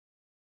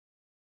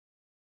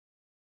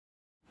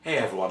Hey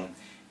everyone,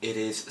 it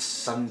is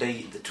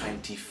Sunday the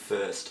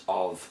 21st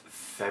of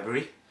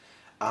February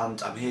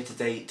and I'm here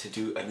today to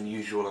do an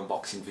unusual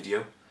unboxing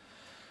video.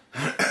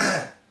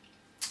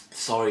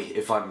 Sorry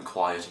if I'm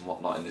quiet and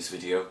whatnot in this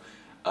video,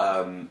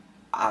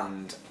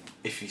 and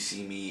if you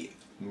see me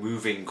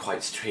moving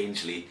quite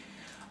strangely,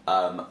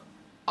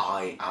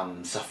 I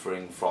am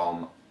suffering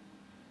from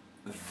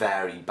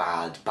very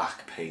bad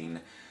back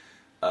pain.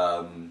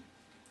 Bad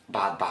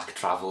back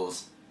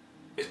travels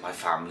in my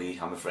family,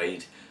 I'm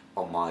afraid,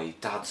 on my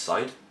dad's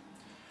side,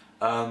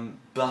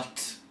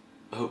 but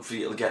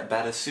hopefully it'll get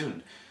better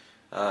soon.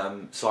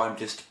 So I'm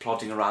just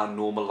plodding around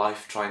normal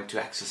life, trying to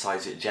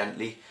exercise it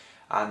gently,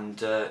 and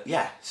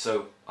yeah,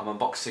 so I'm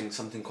unboxing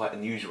something quite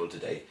unusual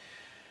today.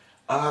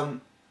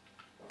 I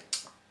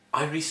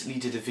recently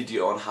did a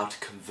video on how to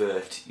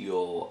convert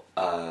your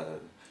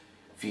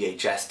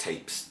VHS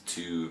tapes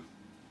to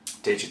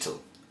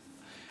digital,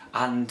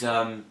 and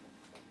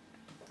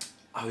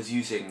I was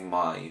using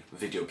my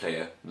video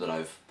player that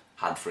I've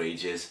had for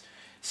ages,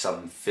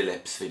 some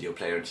Philips video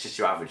player. It's just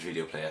your average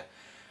video player,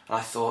 and I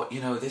thought, you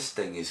know, this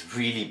thing is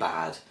really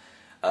bad.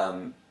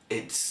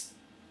 It's,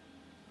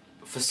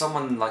 for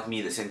someone like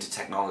me that's into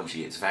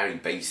technology, it's very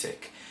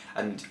basic,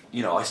 and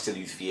you know, I still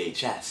use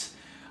VHS,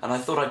 and I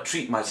thought I'd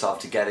treat myself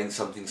to getting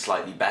something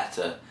slightly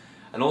better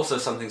and also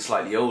something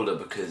slightly older,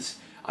 because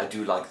I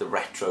do like the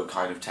retro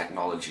kind of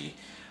technology.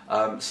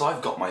 So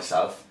I've got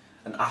myself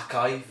an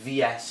AKAI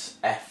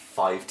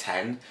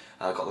VS-F510.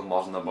 I got the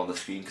model number on the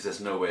screen because there's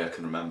no way I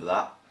can remember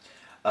that.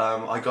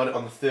 I got it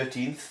on the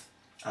 13th,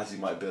 as you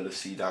might be able to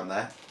see down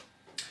there,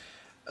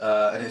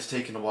 and it's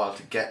taken a while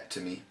to get to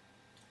me,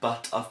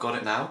 but I've got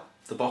it now.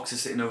 The box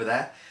is sitting over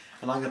there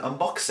and I'm going to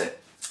unbox it.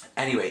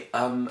 Anyway,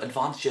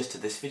 advantages to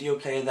this video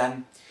player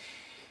then.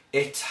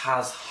 It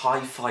has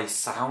hi-fi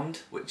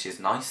sound, which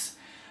is nice.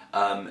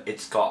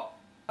 It's got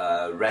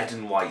red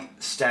and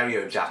white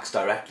stereo jacks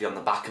directly on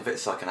the back of it,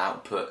 so I can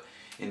output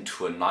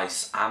into a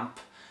nice amp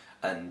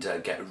and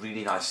get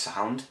really nice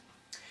sound.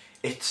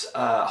 It's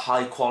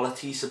high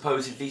quality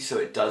supposedly, so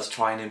it does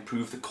try and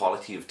improve the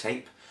quality of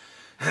tape,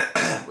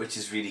 which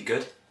is really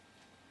good.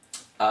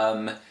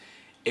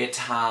 It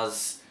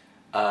has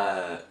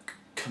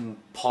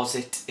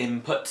composite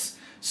inputs,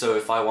 so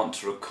if I want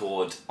to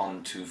record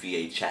onto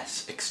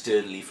VHS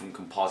externally from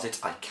composite,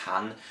 I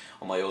can.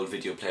 On my old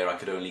video player I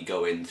could only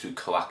go in through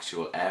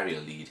coaxial area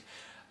lead.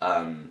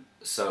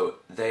 So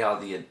they are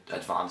the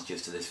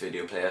advantages to this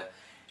video player.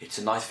 It's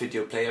a nice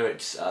video player.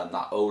 It's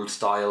that old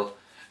style.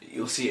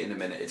 You'll see it in a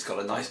minute. It's got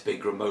a nice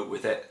big remote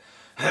with it.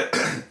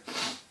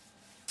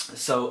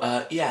 So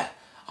yeah,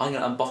 I'm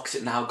going to unbox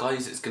it now,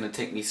 guys. It's going to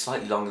take me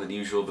slightly longer than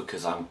usual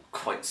because I'm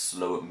quite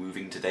slow at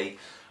moving today,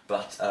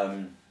 but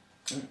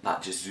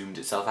that just zoomed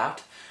itself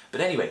out.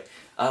 But anyway,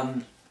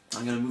 I'm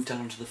going to move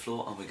down onto the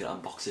floor and we're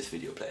going to unbox this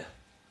video player.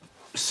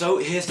 So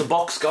here's the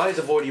box, guys.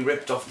 I've already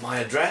ripped off my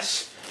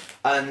address,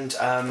 and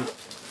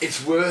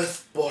it's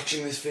worth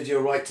watching this video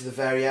right to the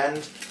very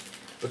end,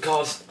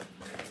 because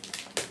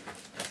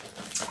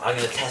I'm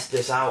going to test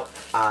this out,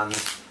 and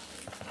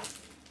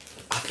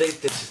I think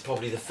this is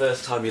probably the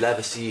first time you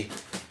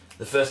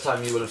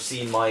will have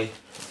seen my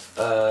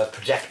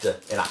projector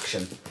in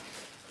action.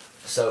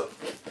 So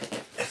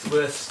it's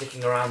worth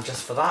sticking around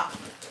just for that.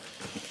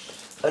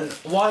 And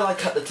while I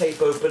cut the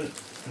tape open,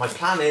 my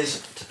plan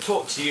is to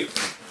talk to you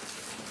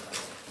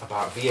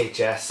about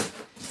VHS,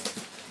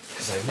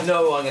 because I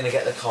know I'm going to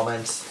get the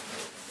comments,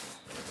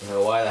 you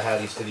know, why the hell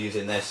are you still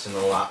using this and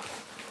all that.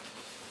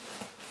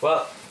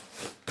 Well,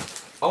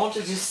 I want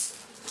to just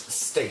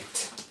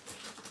state,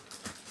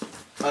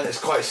 and it's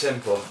quite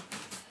simple,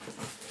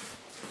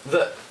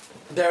 that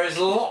there is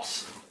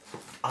lots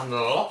and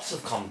lots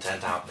of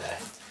content out there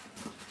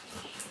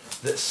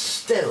that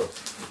still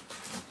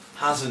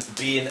hasn't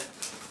been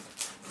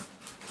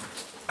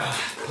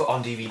put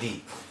on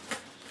DVD.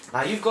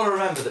 Now you've got to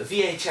remember that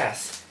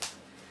VHS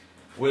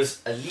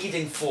was a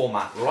leading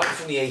format right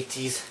from the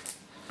 80s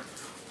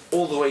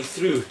all the way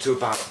through to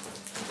about,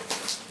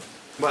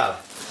 well,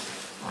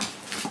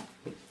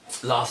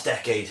 last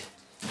decade.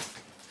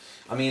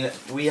 I mean,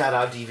 we had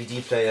our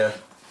DVD player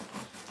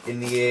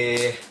in the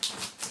year,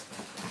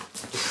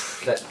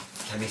 let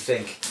me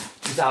think,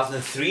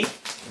 2003,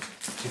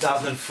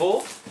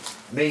 2004,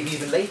 maybe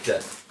even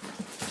later.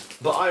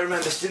 But I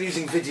remember still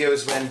using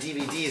videos when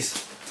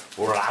DVDs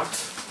were out,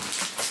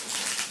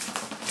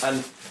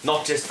 and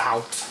not just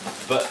out,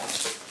 but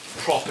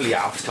properly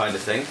out kind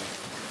of thing,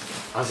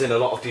 as in a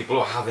lot of people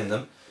are having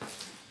them.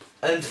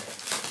 And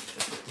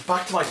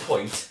back to my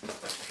point,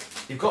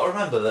 you've got to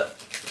remember that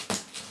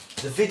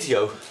the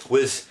video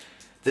was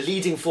the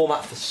leading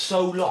format for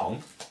so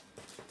long.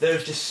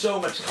 There's just so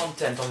much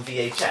content on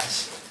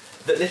VHS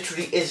that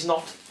literally is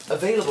not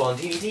available on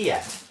DVD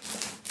yet.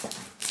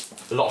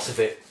 Lots of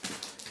it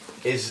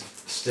is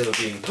still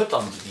being put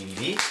on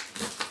DVD.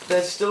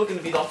 There's still going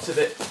to be lots of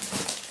it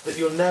that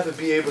you'll never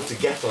be able to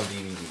get on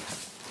DVD.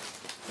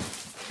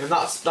 And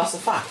that's a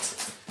fact.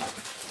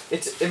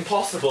 It's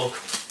impossible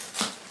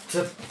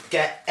to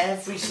get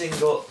every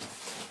single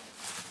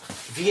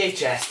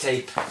VHS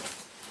tape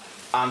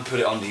and put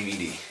it on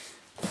DVD.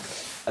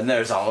 And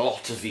there's a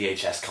lot of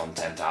VHS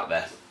content out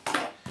there.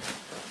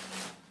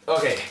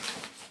 Okay.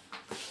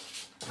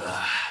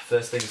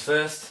 First things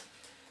first,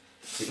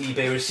 the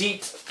eBay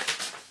receipt.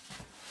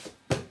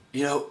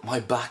 You know, my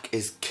back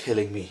is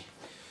killing me.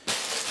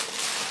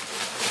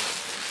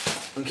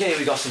 Okay,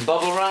 we got some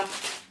bubble wrap.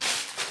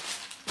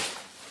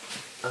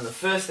 And the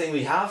first thing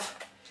we have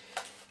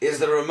is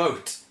the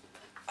remote.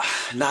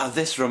 Now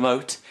this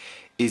remote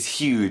is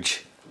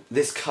huge.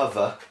 This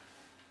cover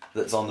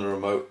that's on the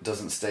remote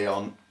doesn't stay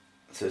on,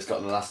 so it's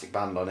got an elastic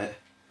band on it.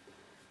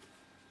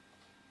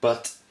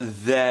 But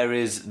there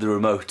is the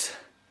remote.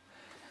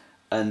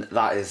 And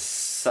that is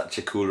such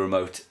a cool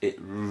remote. It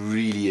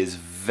really is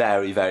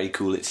very, very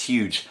cool. It's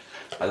huge.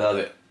 I love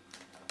it.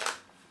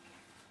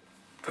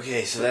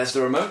 Okay, so there's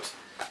the remote.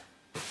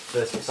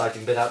 First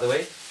exciting bit out of the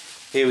way.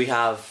 Here we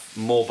have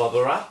more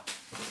bubble wrap.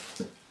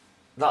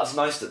 That's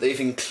nice that they've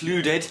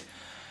included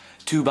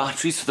 2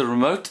 batteries for the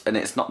remote, and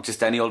it's not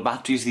just any old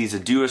batteries, these are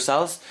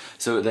Duracells,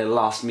 so they'll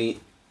last me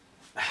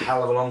a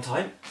hell of a long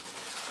time.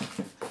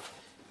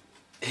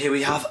 Here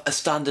we have a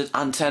standard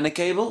antenna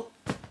cable.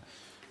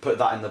 Put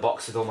that in the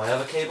box with all my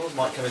other cables,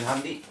 might come in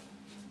handy.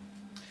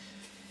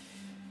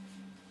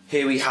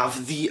 Here we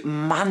have the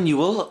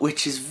manual,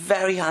 which is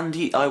very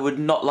handy. I would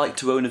not like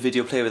to own a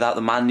video player without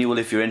the manual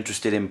if you're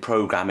interested in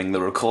programming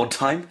the record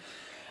time,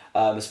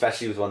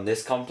 especially with one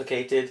this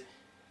complicated.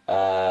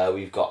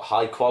 We've got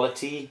high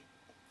quality,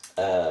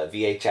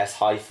 VHS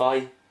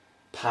hi-fi,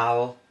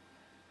 PAL.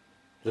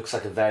 Looks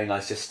like a very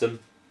nice system.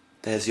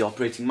 There's the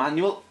operating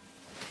manual.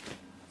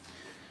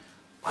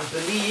 I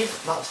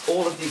believe that's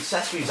all of the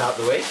accessories out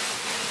the way.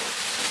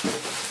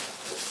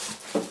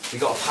 We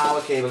got a power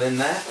cable in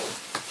there.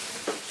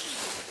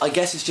 I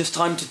guess it's just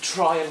time to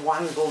try and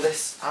wangle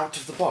this out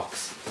of the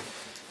box.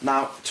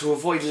 Now, to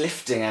avoid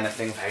lifting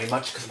anything very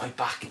much, because my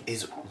back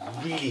is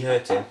really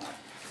hurting,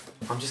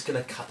 I'm just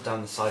going to cut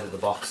down the side of the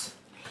box.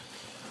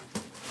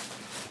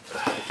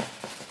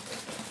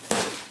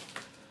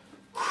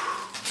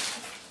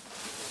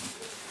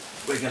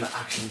 We're going to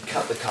actually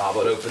cut the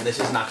cardboard open. This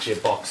isn't actually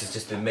a box, it's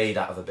just been made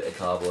out of a bit of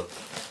cardboard.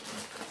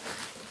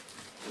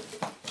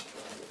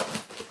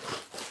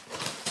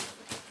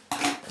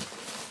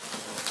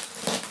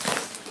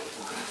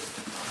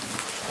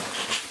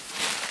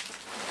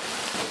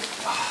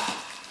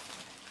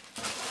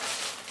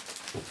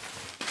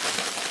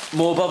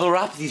 More bubble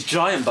wrap, these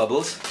giant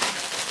bubbles,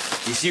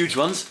 these huge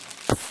ones.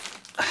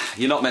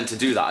 You're not meant to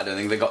do that, I don't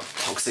think. They've got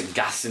toxic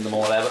gas in them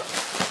or whatever.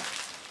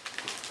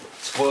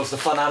 Spoils the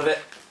fun out of it.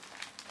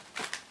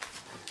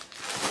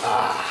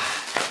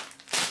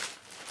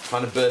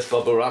 Trying to burst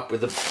bubble wrap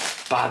with a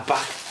bad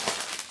back.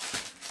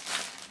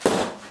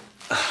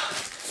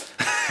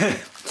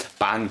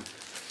 Bang.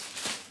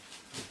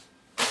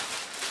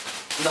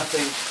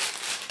 Nothing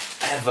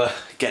ever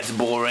gets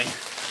boring.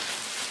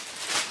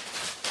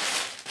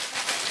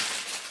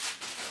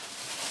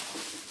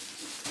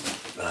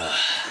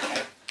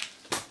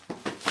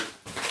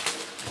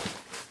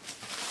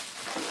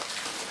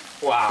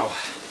 Wow,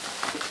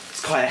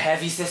 it's quite a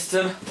heavy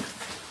system,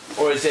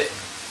 or is it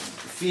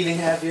feeling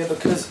heavier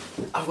because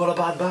I've got a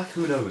bad back?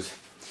 Who knows?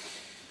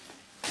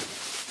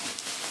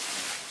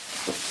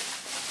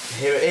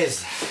 Here it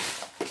is.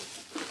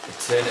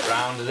 Turn it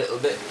round a little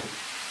bit.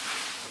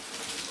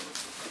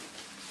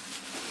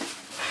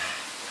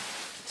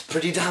 It's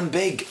pretty damn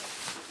big.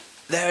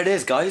 There it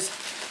is, guys.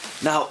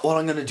 Now what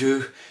I'm going to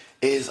do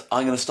is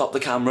I'm going to stop the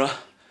camera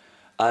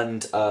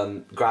and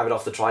grab it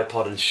off the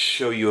tripod and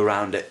show you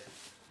around it.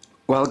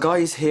 Well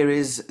guys, here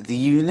is the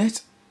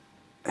unit.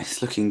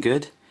 It's looking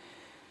good.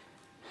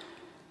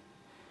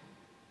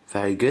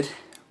 Very good.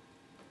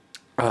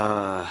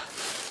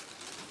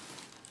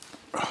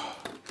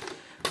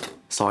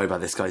 Sorry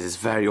about this guys, it's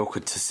very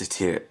awkward to sit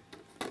here.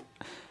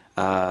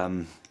 I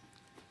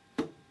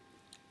need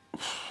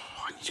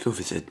to go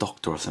visit a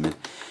doctor or something.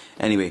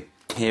 Anyway,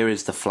 here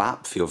is the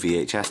flap for your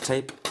VHS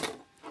tape.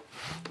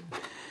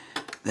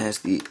 There's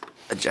the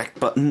eject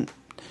button.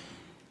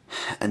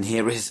 And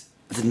here is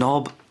the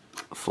knob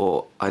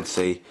for, I'd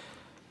say,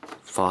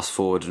 fast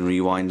forward and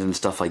rewind and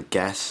stuff, I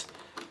guess.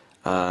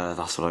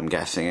 That's what I'm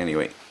guessing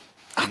anyway.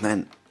 And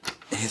then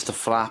here's the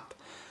flap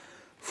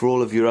for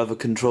all of your other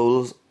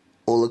controls,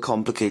 all the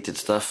complicated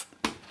stuff.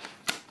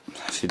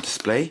 That's your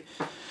display.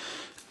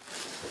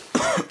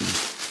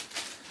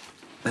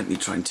 Let me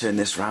try and turn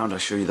this round, I'll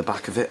show you the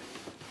back of it.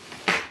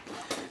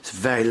 It's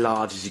very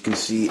large, as you can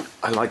see.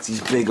 I like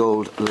these big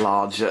old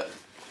larger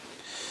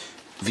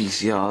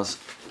VCRs.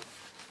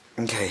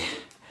 Okay.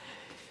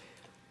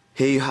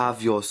 Here you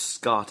have your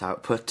SCART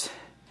output,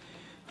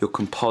 your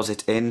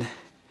composite in,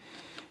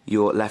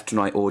 your left and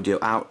right audio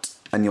out,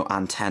 and your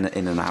antenna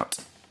in and out.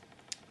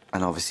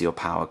 And obviously your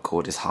power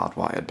cord is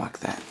hardwired back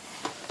there.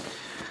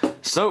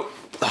 So,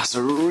 that's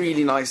a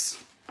really nice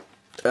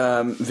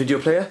video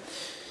player.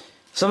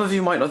 Some of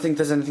you might not think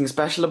there's anything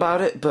special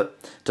about it, but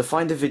to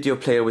find a video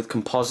player with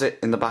composite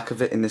in the back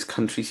of it in this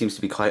country seems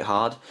to be quite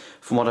hard.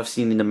 From what I've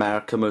seen in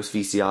America, most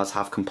VCRs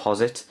have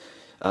composite,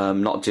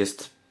 not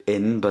just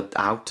in but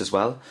out as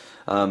well.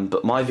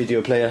 But my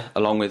video player,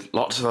 along with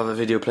lots of other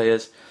video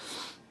players,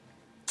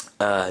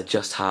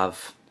 just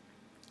have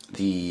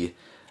the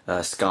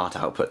SCART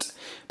output.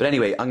 But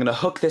anyway, I'm going to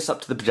hook this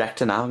up to the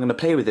projector now. I'm going to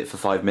play with it for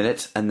 5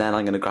 minutes, and then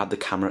I'm going to grab the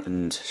camera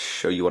and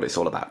show you what it's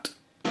all about.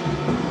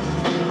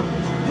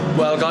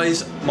 Well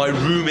guys, my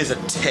room is a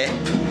tip.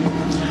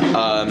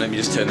 Let me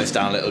just turn this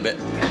down a little bit.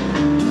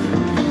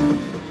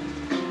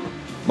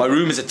 My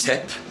room is a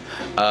tip,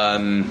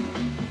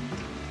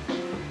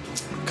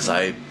 because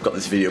I got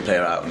this video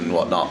player out and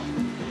whatnot.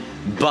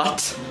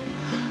 But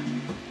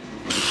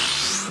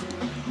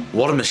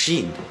what a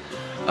machine.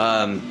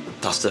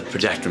 That's the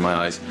projector in my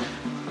eyes.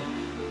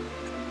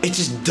 It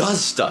just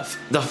does stuff.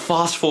 The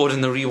fast forward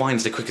and the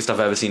rewind's the quickest I've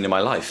ever seen in my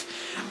life.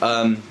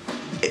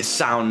 It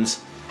sounds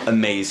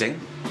amazing.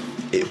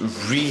 It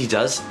really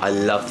does. I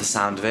love the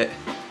sound of it.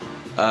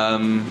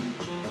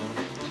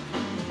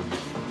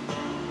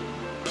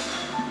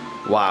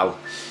 Wow.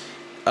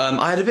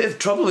 I had a bit of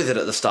trouble with it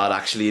at the start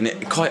actually, and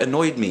it quite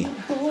annoyed me.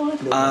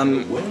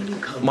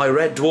 My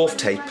Red Dwarf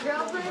tape,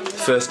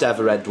 first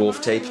ever Red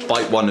Dwarf tape,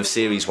 bite 1 of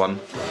series 1,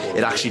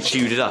 it actually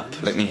chewed it up.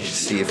 Let me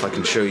see if I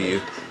can show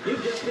you.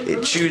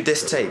 It chewed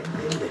this tape.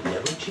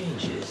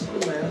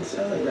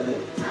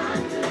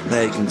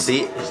 There you can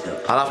see.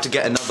 I'll have to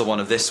get another one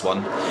of this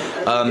one.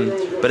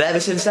 But ever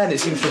since then it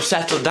seems to have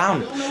settled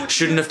down.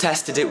 Shouldn't have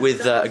tested it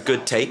with a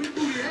good tape.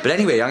 But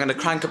anyway, I'm going to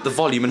crank up the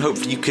volume and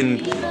hopefully you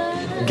can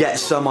get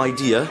some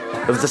idea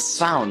of the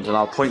sound, and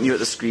I'll point you at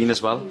the screen as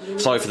well.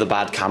 Sorry for the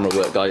bad camera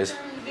work, guys.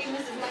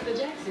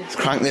 Let's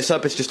crank this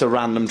up. It's just a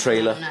random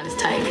trailer.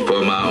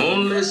 For my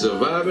only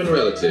surviving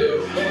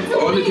relative,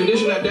 on the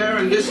condition that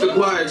Darren gets the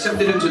choir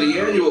accepted into the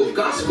annual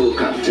gospel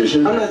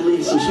competition. I'm not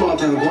leading some small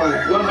town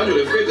choir.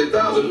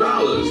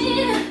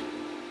 $150,000.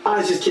 I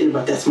was just kidding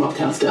about that small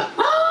town stuff.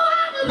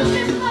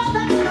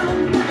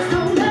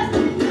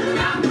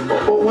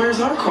 Well,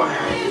 where's our choir?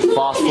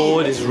 Fast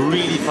forward is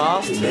really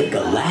fast. Make a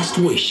last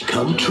wish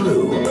come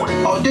true.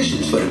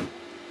 Auditions for them.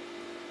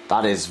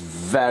 That is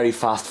very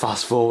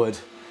fast forward.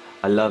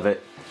 I love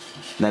it.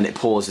 And then it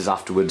pauses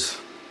afterwards.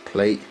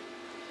 Play.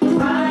 The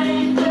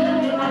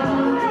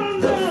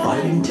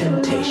Fighting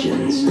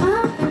Temptations. A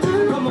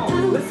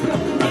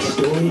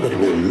story that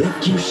will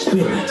lift your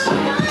spirits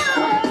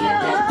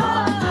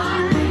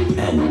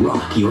and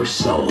rock your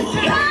soul.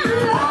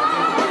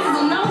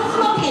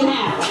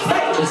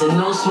 It's a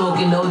no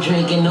smoking, no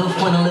drinking, no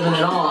fun of living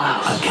at all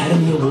house.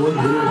 Academy Award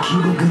winner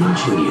Cuba Gooding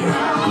Jr.,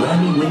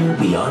 Grammy winner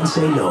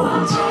Beyonce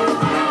Knowles.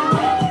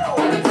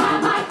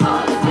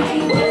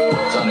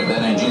 Son, if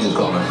that ain't Jesus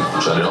calling,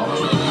 shut it off.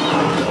 The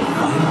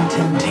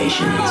Fighting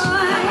Temptations.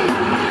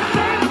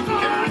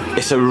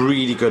 It's a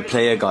really good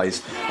player,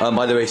 guys.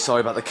 By the way,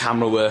 sorry about the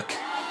camera work.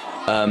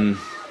 My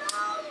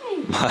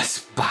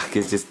back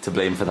is just to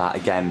blame for that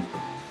again.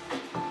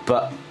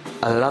 But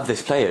I love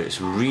this player. It's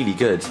really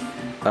good.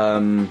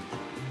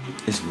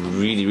 It's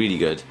really, really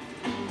good.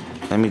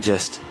 Let me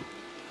just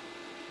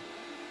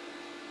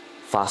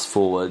fast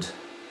forward.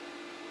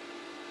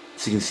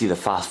 So you can see the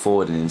fast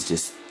forwarding is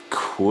just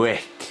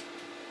quick.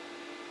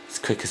 It's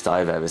the quickest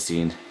I've ever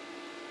seen.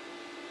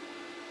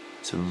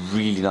 It's a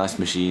really nice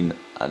machine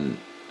and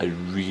I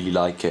really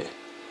like it.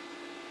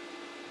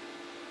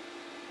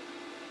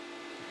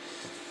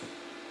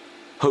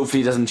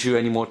 Hopefully it doesn't chew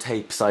any more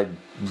tapes. I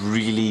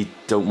really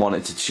don't want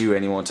it to chew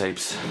any more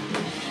tapes.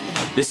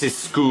 This is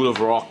School of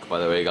Rock, by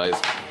the way, guys.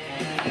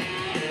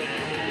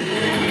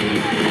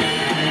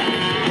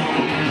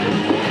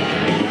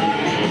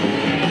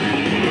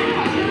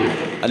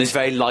 And it's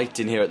very light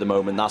in here at the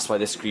moment, that's why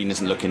the screen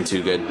isn't looking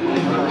too good.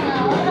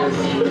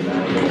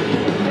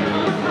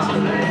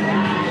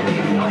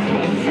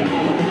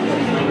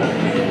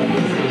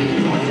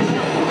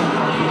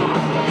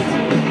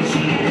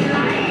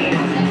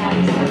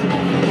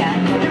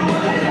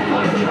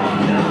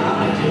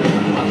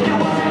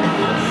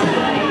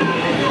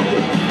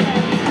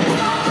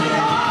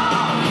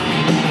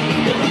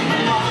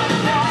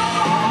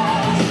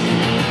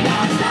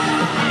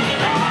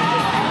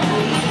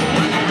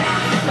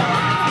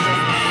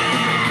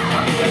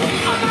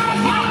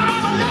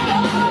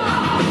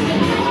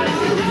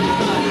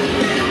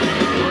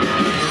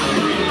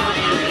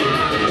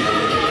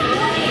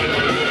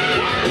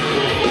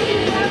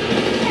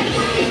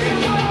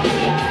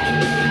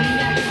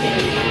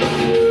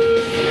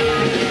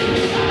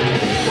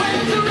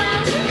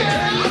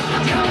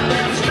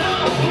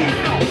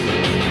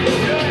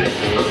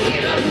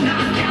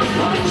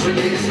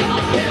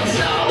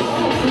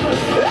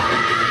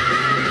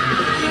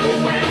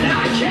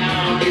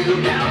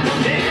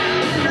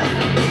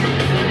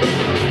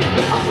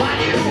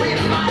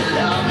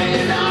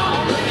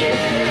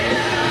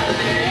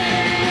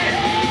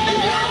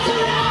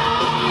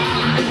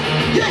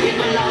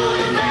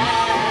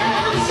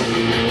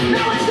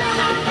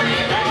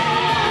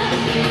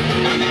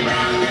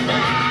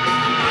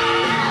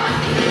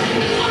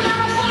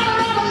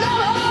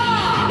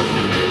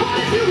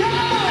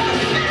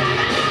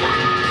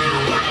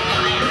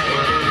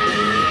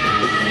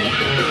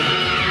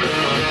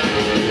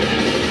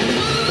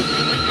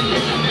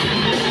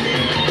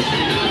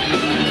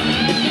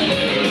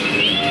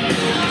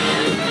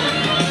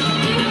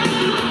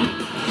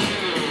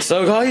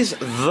 So guys,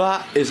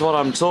 that is what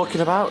I'm talking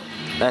about.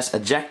 Let's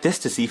eject this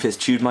to see if it's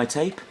chewed my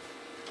tape.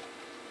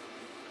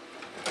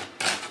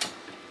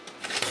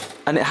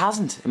 And it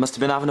hasn't. It must have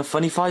been having a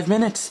funny 5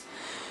 minutes.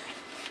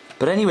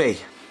 But anyway,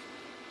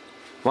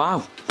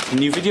 wow,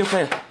 new video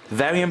player.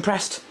 Very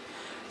impressed.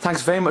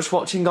 Thanks very much for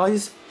watching,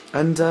 guys,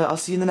 and I'll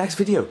see you in the next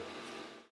video.